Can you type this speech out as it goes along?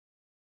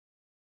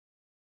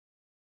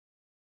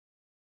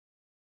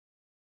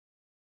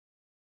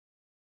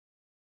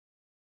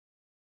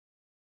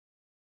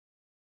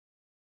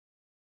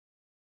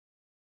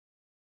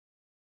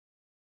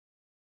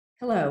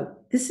Hello,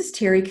 this is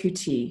Terry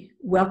Kuti.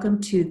 Welcome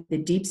to the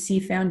Deep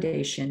Sea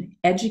Foundation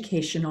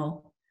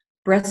Educational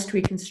Breast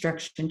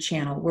Reconstruction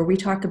channel, where we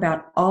talk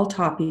about all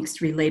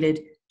topics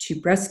related to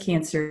breast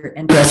cancer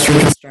and breast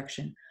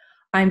reconstruction.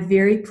 I'm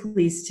very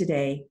pleased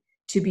today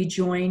to be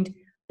joined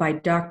by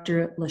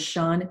Dr.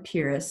 Lashan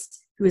Peiris,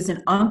 who is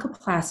an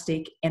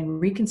oncoplastic and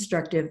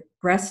reconstructive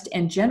breast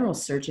and general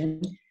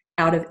surgeon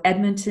out of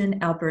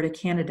Edmonton, Alberta,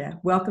 Canada.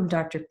 Welcome,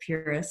 Dr.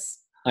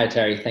 Peiris. Hi,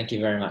 Terry. Thank you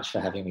very much for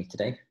having me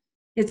today.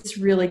 It's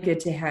really good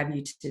to have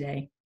you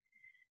today.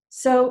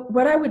 So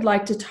what I would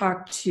like to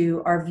talk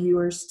to our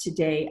viewers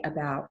today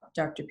about,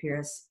 Dr.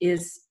 Peiris,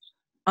 is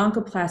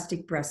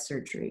oncoplastic breast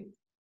surgery.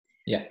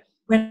 Yeah.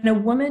 When a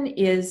woman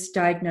is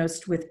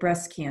diagnosed with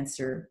breast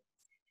cancer,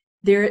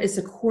 there is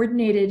a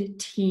coordinated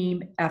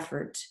team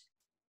effort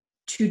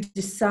to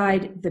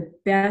decide the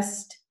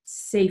best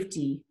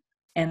safety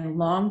and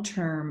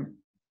long-term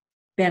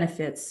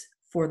benefits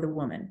for the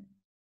woman.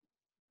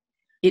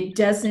 It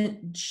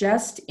doesn't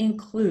just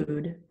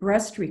include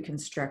breast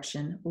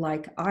reconstruction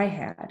like I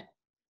had.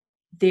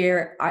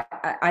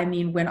 I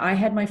mean, when I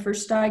had my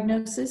first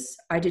diagnosis,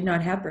 I did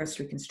not have breast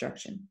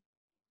reconstruction.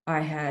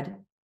 I had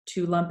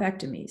 2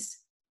 lumpectomies.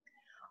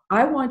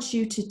 I want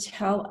you to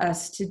tell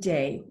us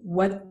today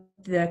what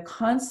the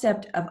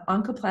concept of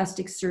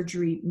oncoplastic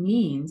surgery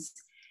means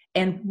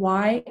and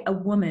why a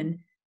woman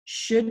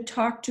should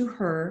talk to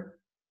her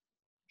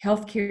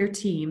healthcare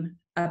team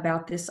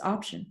about this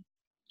option.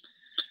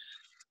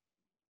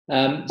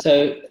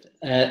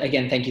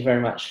 Again, thank you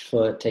very much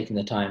for taking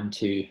the time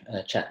to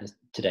chat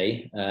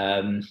today.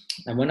 And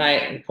when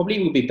it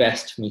probably would be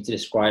best for me to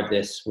describe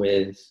this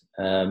with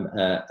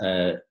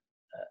a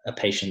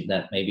patient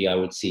that maybe I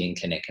would see in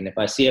clinic. And if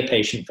I see a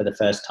patient for the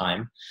first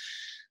time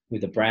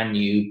with a brand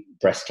new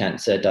breast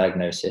cancer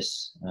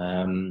diagnosis,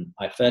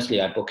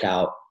 I book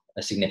out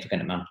a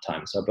significant amount of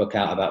time. So I book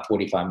out about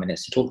 45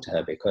 minutes to talk to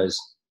her, because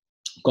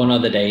gone are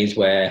the days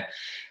where,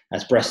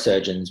 as breast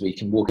surgeons, we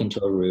can walk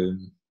into a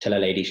room, tell a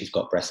lady she's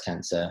got breast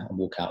cancer, and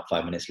walk out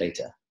 5 minutes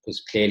later.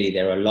 Because clearly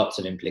there are lots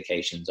of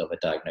implications of a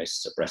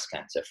diagnosis of breast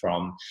cancer,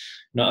 from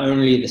not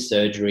only the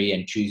surgery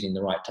and choosing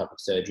the right type of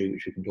surgery,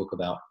 which we can talk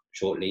about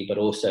shortly, but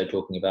also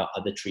talking about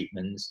other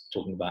treatments,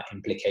 talking about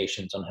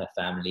implications on her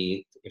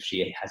family if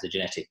she has a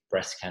genetic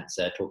breast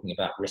cancer, talking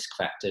about risk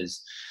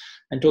factors,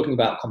 and talking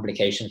about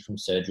complications from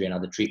surgery and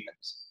other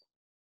treatments.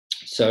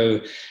 So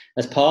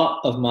as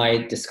part of my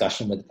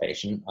discussion with the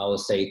patient, I will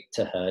say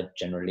to her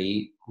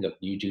generally, look,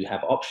 you do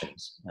have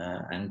options,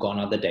 and gone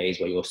are the days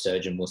where your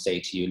surgeon will say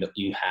to you, look,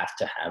 you have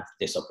to have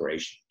this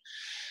operation.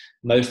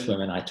 Most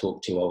women I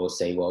talk to, I will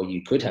say, well,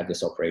 you could have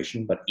this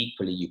operation, but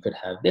equally you could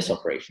have this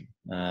operation.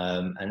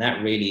 And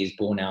that really is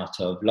born out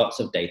of lots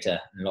of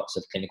data and lots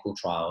of clinical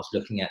trials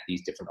looking at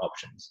these different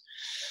options.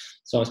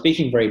 So I'm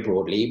speaking very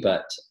broadly,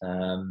 but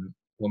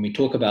when we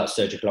talk about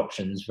surgical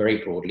options very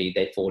broadly,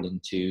 they fall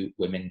into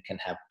women can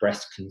have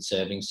breast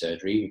conserving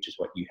surgery, which is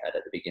what you had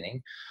at the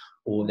beginning,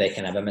 or they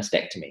can have a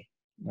mastectomy.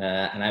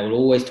 And I will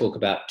always talk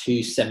about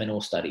 2 seminal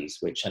studies,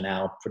 which are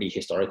now pretty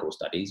historical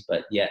studies,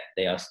 but yet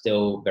they are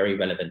still very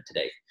relevant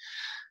today.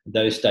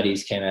 Those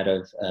studies came out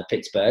of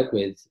Pittsburgh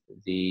with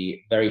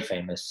the very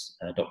famous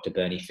Dr.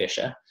 Bernie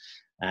Fischer,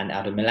 and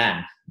out of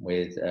Milan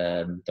with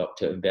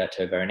Dr.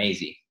 Umberto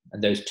Veronesi.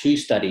 And those 2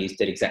 studies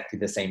did exactly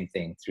the same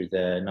thing through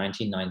the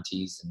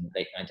 1990s and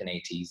late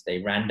 1980s.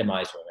 They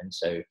randomized women.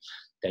 So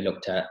they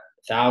looked at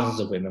thousands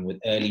of women with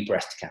early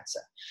breast cancer.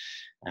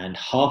 And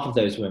half of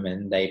those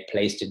women they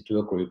placed into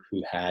a group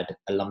who had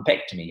a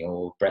lumpectomy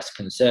or breast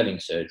conserving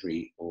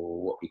surgery,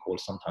 or what we call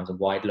sometimes a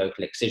wide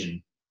local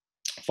excision,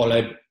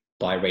 followed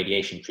by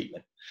radiation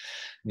treatment.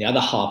 And the other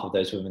half of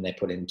those women they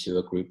put into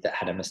a group that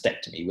had a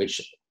mastectomy,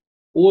 which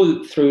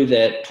all through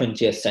the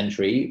 20th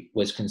century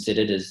was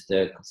considered as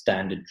the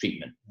standard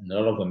treatment. And a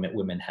lot of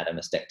women had a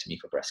mastectomy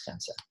for breast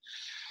cancer.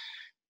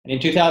 And in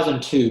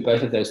 2002,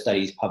 both of those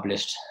studies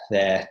published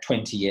their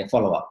 20-year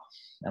follow-up.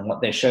 And what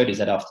they showed is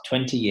that after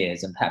 20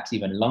 years, and perhaps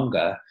even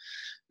longer,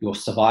 your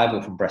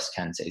survival from breast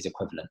cancer is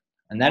equivalent.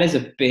 And that is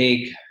a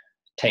big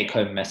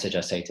take-home message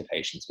I say to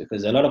patients,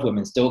 because a lot of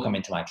women still come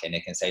into my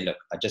clinic and say, look,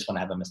 I just want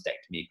to have a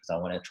mastectomy because I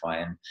want to try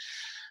and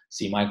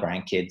see my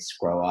grandkids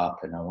grow up,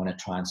 and I want to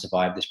try and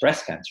survive this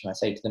breast cancer. And I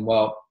say to them,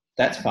 well,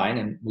 that's fine,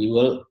 and we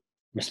will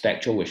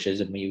respect your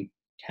wishes, and we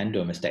can do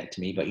a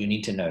mastectomy, but you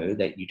need to know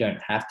that you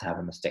don't have to have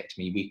a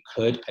mastectomy. We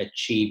could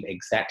achieve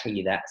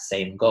exactly that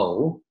same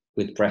goal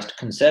with breast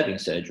conserving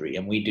surgery.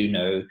 And we do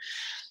know,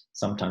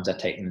 sometimes I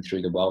take them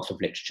through the wealth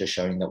of literature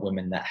showing that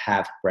women that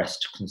have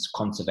breast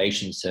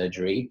conservation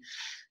surgery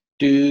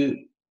do,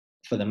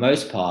 for the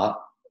most part,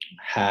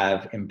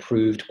 have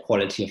improved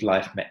quality of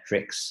life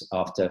metrics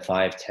after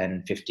 5,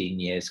 10, 15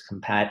 years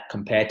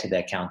compared to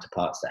their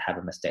counterparts that have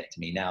a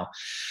mastectomy. Now,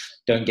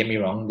 don't get me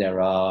wrong,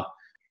 there are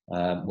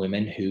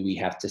women who we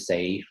have to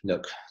say,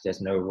 look,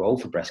 there's no role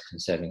for breast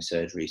conserving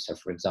surgery. So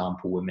for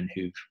example, women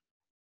who've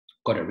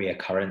got a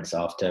recurrence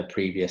after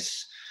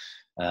previous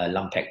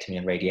lumpectomy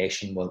and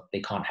radiation, well, they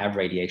can't have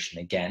radiation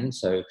again.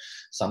 So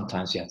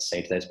sometimes you have to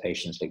say to those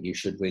patients that you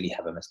should really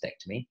have a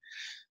mastectomy.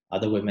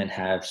 Other women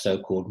have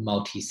so-called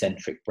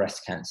multicentric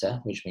breast cancer,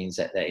 which means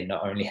that they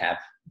don't only have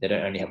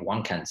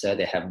one cancer,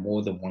 they have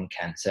more than one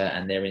cancer,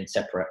 and they're in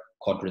separate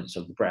quadrants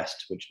of the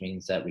breast, which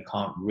means that we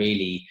can't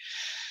really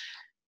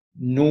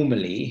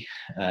normally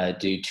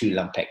do 2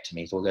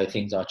 lumpectomies, although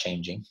things are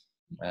changing.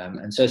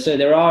 And so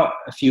there are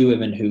a few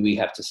women who we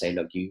have to say,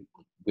 look, you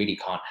really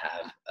can't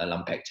have a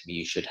lumpectomy,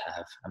 you should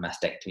have a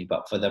mastectomy.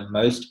 But for the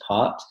most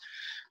part,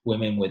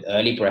 women with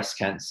early breast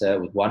cancer,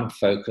 with one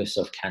focus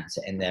of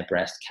cancer in their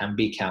breast, can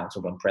be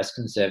counseled on breast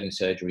conserving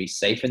surgery,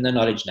 safe in the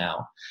knowledge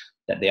now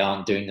that they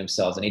aren't doing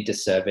themselves any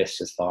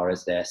disservice as far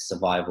as their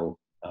survival,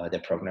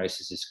 their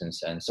prognosis is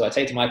concerned. So I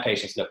say to my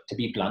patients, look, to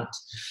be blunt,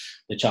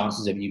 the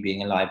chances of you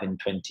being alive in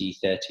 20,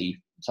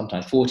 30,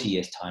 sometimes 40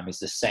 years' time is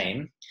the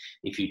same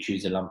if you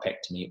choose a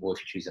lumpectomy or if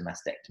you choose a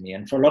mastectomy.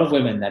 And for a lot of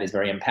women, that is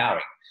very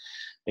empowering.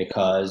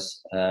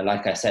 Because,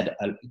 like I said,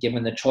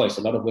 given the choice,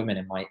 a lot of women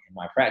in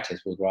my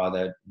practice would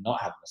rather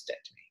not have a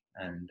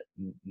mastectomy. And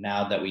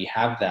now that we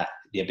have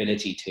the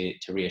ability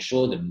to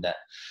reassure them that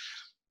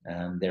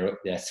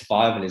their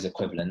survival is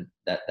equivalent,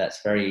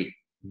 that's very,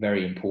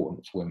 very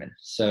important for women.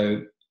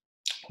 So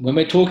when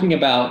we're talking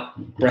about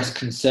breast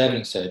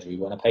conserving surgery,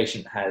 when a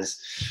patient has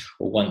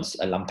or wants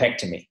a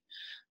lumpectomy,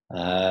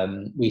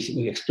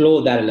 we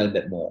explore that a little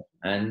bit more.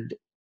 And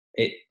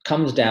it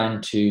comes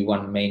down to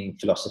one main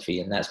philosophy,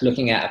 and that's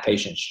looking at a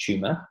patient's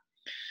tumor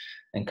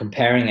and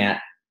comparing at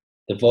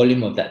the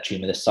volume of that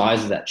tumor, the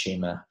size of that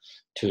tumor,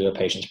 to a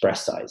patient's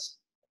breast size.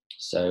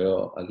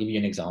 So I'll give you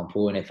an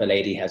example. And if a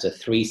lady has a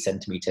 3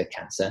 centimeter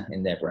cancer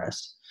in their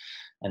breast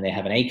and they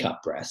have an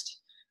A-cup breast,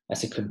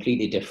 that's a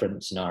completely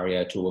different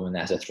scenario to a woman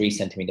that has a 3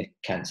 centimeter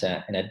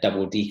cancer and a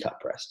double D-cup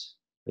breast.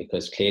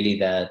 Because clearly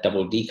the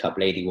double D-cup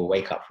lady will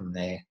wake up from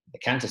the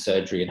cancer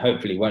surgery and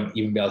hopefully won't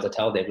even be able to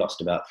tell they've lost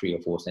about 3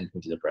 or 4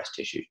 centimeters of breast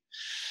tissue.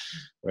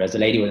 Whereas the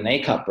lady with an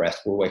A-cup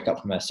breast will wake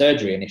up from her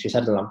surgery, and if she's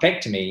had a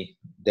lumpectomy,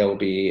 there will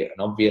be an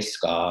obvious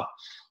scar,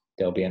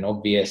 there'll be an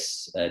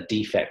obvious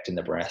defect in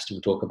the breast. We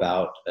talk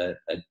about a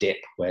dip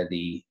where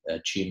the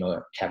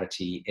tumor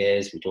cavity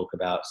is. We talk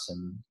about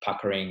some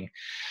puckering,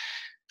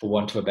 for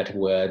want of a better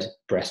word,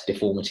 breast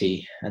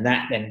deformity, and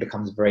that then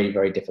becomes very,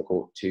 very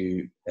difficult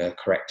to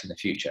correct in the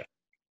future.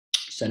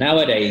 So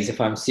nowadays, if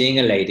I'm seeing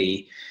a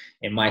lady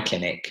in my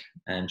clinic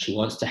and she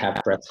wants to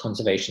have breast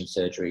conservation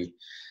surgery,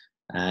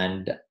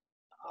 and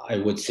I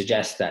would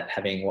suggest that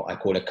having what I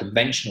call a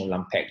conventional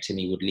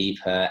lumpectomy would leave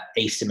her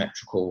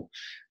asymmetrical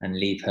and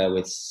leave her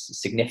with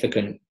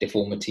significant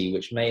deformity,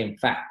 which may in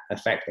fact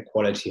affect the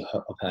quality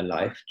of her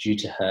life due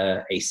to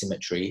her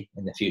asymmetry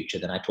in the future,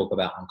 then I talk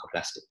about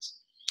oncoplastics.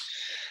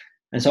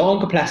 And so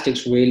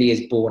oncoplastics really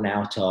is born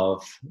out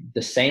of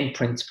the same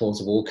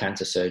principles of all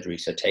cancer surgery.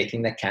 So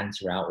taking the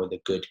cancer out with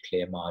a good,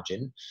 clear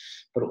margin,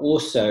 but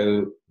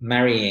also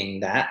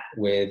marrying that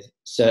with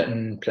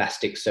certain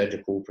plastic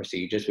surgical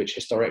procedures, which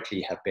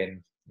historically have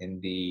been in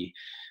the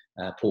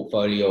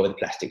portfolio of the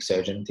plastic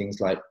surgeon,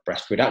 things like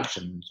breast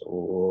reductions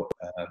or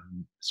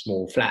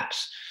small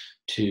flaps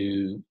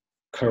to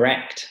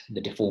correct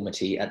the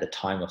deformity at the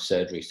time of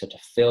surgery. So to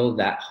fill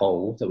that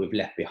hole that we've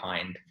left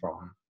behind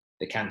from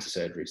the cancer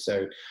surgery.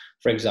 So,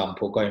 for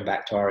example, going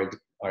back to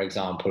our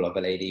example of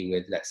a lady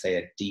with, let's say,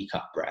 a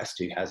D-cup breast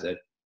who has a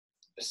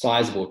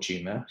sizable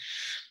tumor.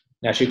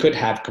 Now, she could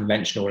have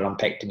conventional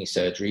lumpectomy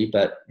surgery,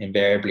 but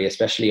invariably,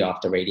 especially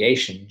after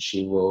radiation,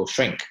 she will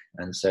shrink.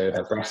 And so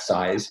her breast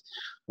size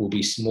will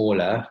be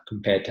smaller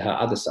compared to her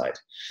other side.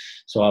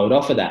 So I would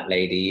offer that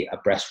lady a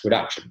breast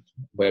reduction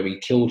where we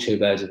kill 2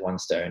 birds with 1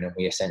 stone, and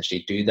we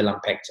essentially do the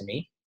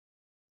lumpectomy,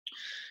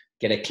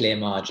 get a clear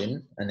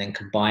margin, and then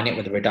combine it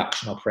with a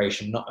reduction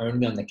operation, not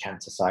only on the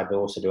cancer side, but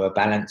also do a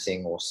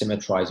balancing or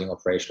symmetrizing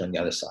operation on the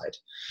other side.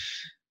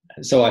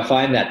 And so I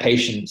find that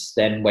patients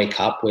then wake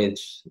up with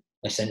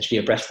essentially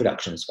a breast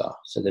reduction scar.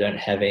 So they don't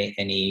have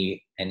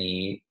any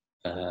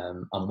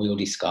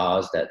unwieldy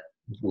scars that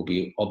will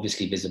be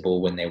obviously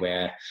visible when they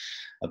wear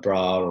a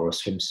bra or a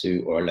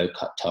swimsuit or a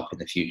low-cut top in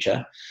the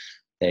future.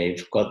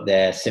 They've got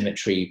their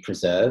symmetry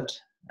preserved.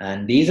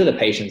 And these are the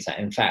patients that,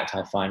 in fact,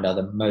 I find are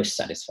the most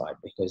satisfied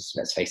because,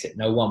 let's face it,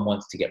 no one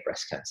wants to get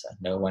breast cancer.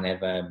 No one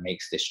ever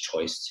makes this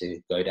choice to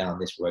go down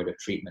this road of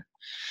treatment.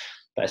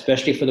 But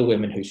especially for the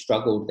women who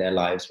struggled their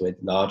lives with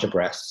larger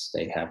breasts,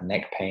 they have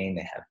neck pain,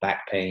 they have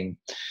back pain,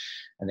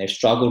 and they've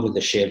struggled with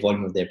the sheer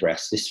volume of their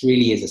breasts. This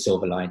really is a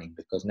silver lining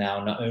because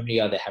now not only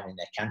are they having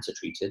their cancer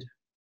treated,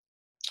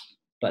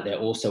 but they're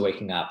also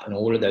waking up and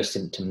all of those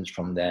symptoms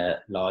from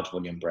their large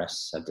volume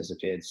breasts have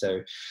disappeared.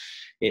 So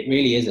it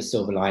really is a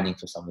silver lining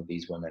for some of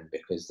these women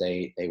because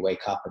they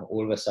wake up and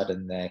all of a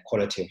sudden their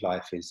quality of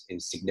life is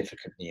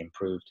significantly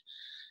improved.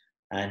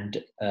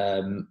 And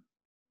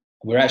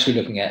we're actually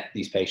looking at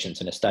these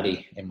patients in a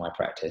study in my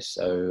practice.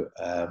 So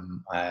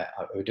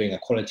we're doing a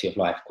quality of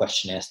life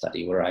questionnaire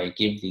study where I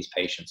give these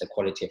patients a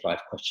quality of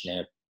life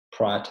questionnaire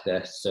prior to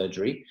their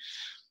surgery,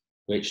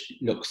 which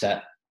looks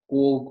at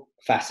all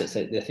facets.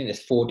 I think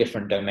there's 4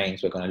 different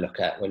domains we're going to look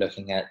at. We're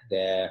looking at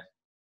their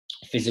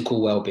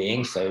physical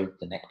well-being, so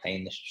the neck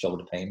pain, the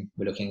shoulder pain.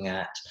 We're looking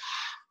at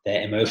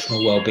their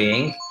emotional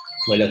well-being,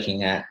 we're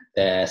looking at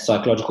their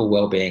psychological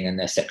well-being and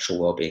their sexual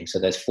well-being. So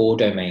there's 4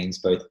 domains,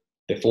 both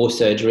before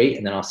surgery,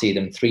 and then I'll see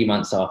them 3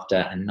 months after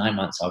and 9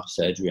 months after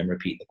surgery and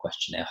repeat the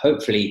questionnaire,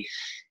 hopefully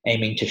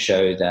aiming to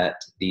show that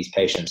these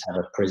patients have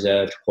a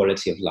preserved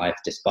quality of life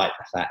despite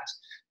the fact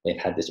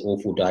they've had this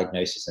awful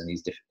diagnosis and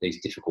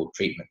these difficult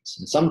treatments.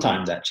 And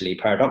sometimes, actually,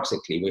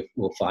 paradoxically,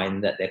 we'll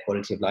find that their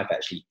quality of life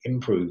actually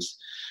improves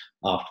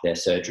after their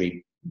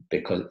surgery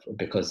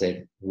because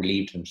they've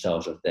relieved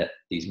themselves of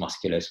these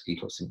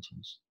musculoskeletal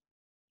symptoms.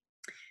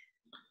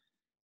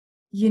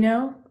 You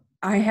know,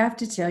 I have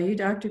to tell you,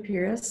 Dr.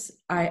 Peiris,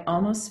 I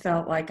almost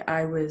felt like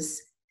I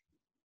was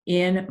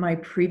in my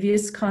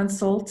previous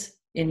consult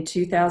in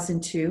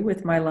 2002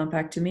 with my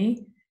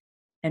lumpectomy,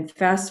 and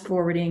fast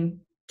forwarding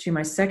to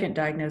my second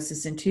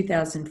diagnosis in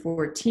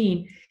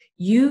 2014,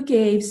 you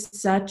gave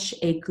such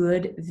a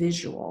good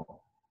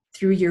visual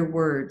through your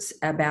words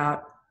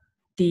about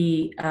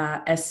the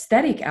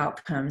aesthetic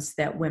outcomes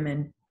that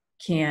women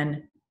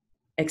can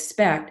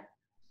expect.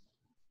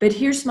 But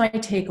here's my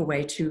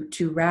takeaway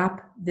to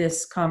wrap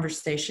this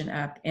conversation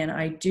up. And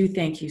I do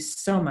thank you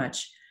so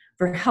much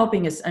for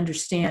helping us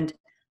understand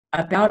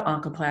about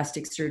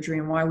oncoplastic surgery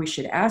and why we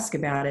should ask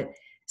about it.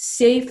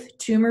 Safe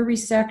tumor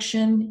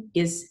resection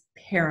is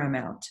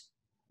paramount.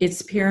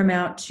 It's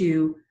paramount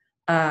to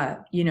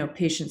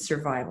patient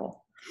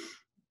survival.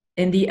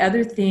 And the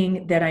other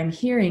thing that I'm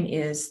hearing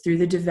is through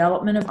the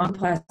development of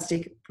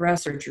oncoplastic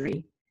breast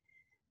surgery,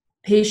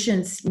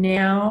 patients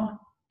now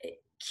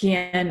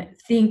can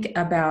think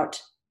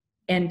about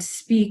and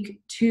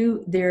speak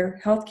to their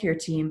healthcare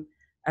team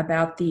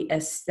about the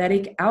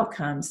aesthetic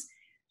outcomes,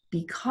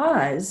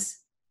 because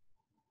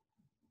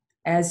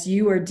as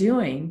you are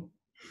doing,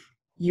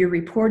 you're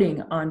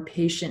reporting on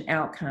patient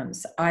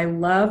outcomes. I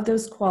love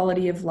those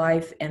quality of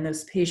life and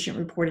those patient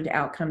reported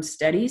outcome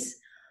studies.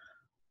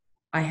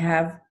 I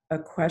have a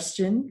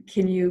question.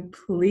 Can you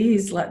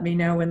please let me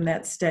know when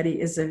that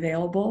study is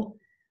available?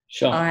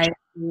 Sure. I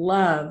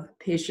love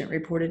patient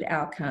reported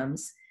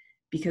outcomes,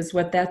 because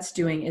what that's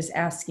doing is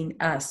asking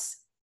us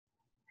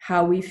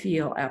how we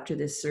feel after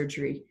this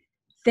surgery.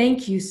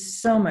 Thank you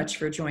so much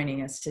for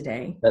joining us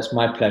today. That's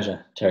my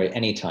pleasure, Terry,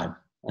 anytime.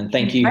 And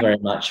thank you very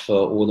much for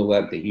all the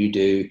work that you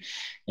do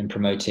in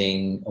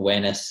promoting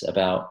awareness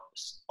about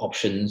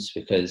options,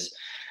 because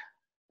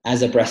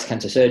as a breast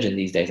cancer surgeon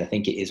these days, I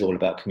think it is all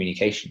about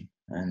communication.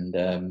 And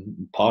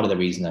part of the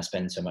reason I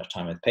spend so much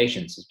time with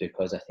patients is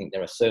because I think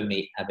there are so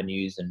many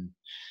avenues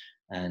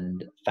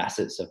and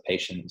facets of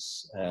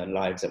patients'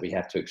 lives that we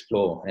have to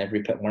explore.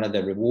 And one of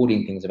the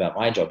rewarding things about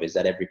my job is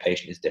that every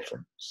patient is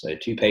different. So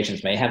 2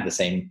 patients may have the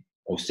same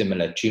or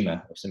similar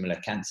tumor or similar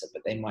cancer,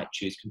 but they might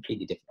choose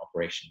completely different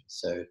operations.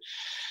 So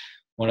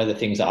one of the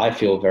things that I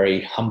feel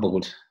very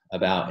humbled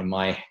about in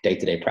my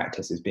day-to-day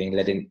practice is being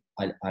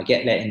I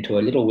get let into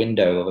a little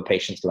window of a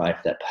patient's life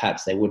that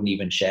perhaps they wouldn't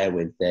even share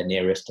with their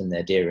nearest and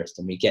their dearest.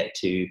 And we get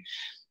to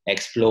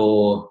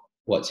explore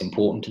what's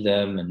important to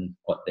them and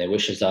what their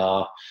wishes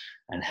are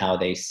and how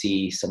they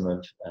see some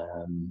of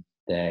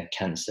their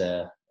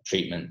cancer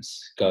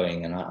treatments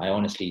going. And I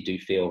honestly do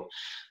feel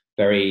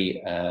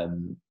very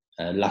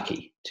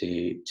lucky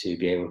to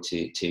be able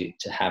to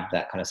have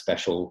that kind of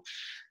special,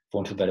 for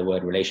want of a better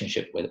word,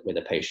 relationship with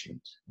a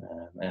patient.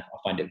 I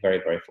find it very,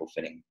 very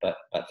fulfilling. But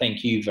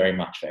thank you very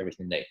much for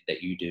everything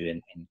that you do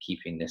in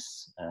keeping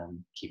this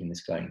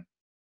going.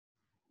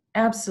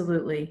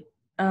 Absolutely.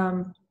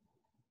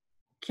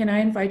 Can I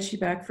invite you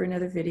back for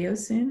another video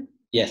soon?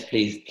 Yes,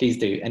 please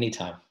do,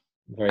 anytime.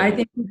 I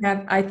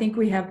think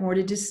we have more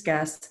to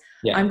discuss.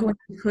 Yeah. I'm going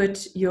to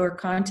put your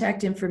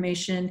contact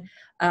information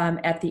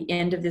at the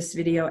end of this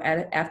video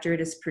after it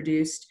is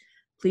produced.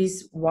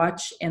 Please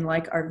watch and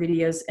like our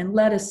videos and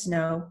let us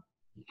know,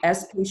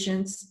 as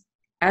patients,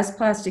 as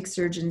plastic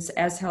surgeons,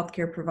 as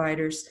healthcare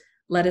providers,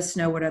 let us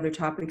know what other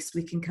topics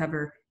we can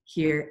cover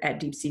here at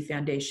Deep Sea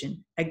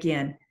Foundation.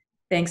 Again,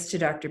 thanks to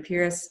Dr.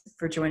 Peiris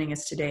for joining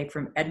us today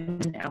from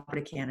Edmonton,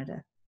 Alberta,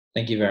 Canada.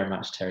 Thank you very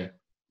much, Terry.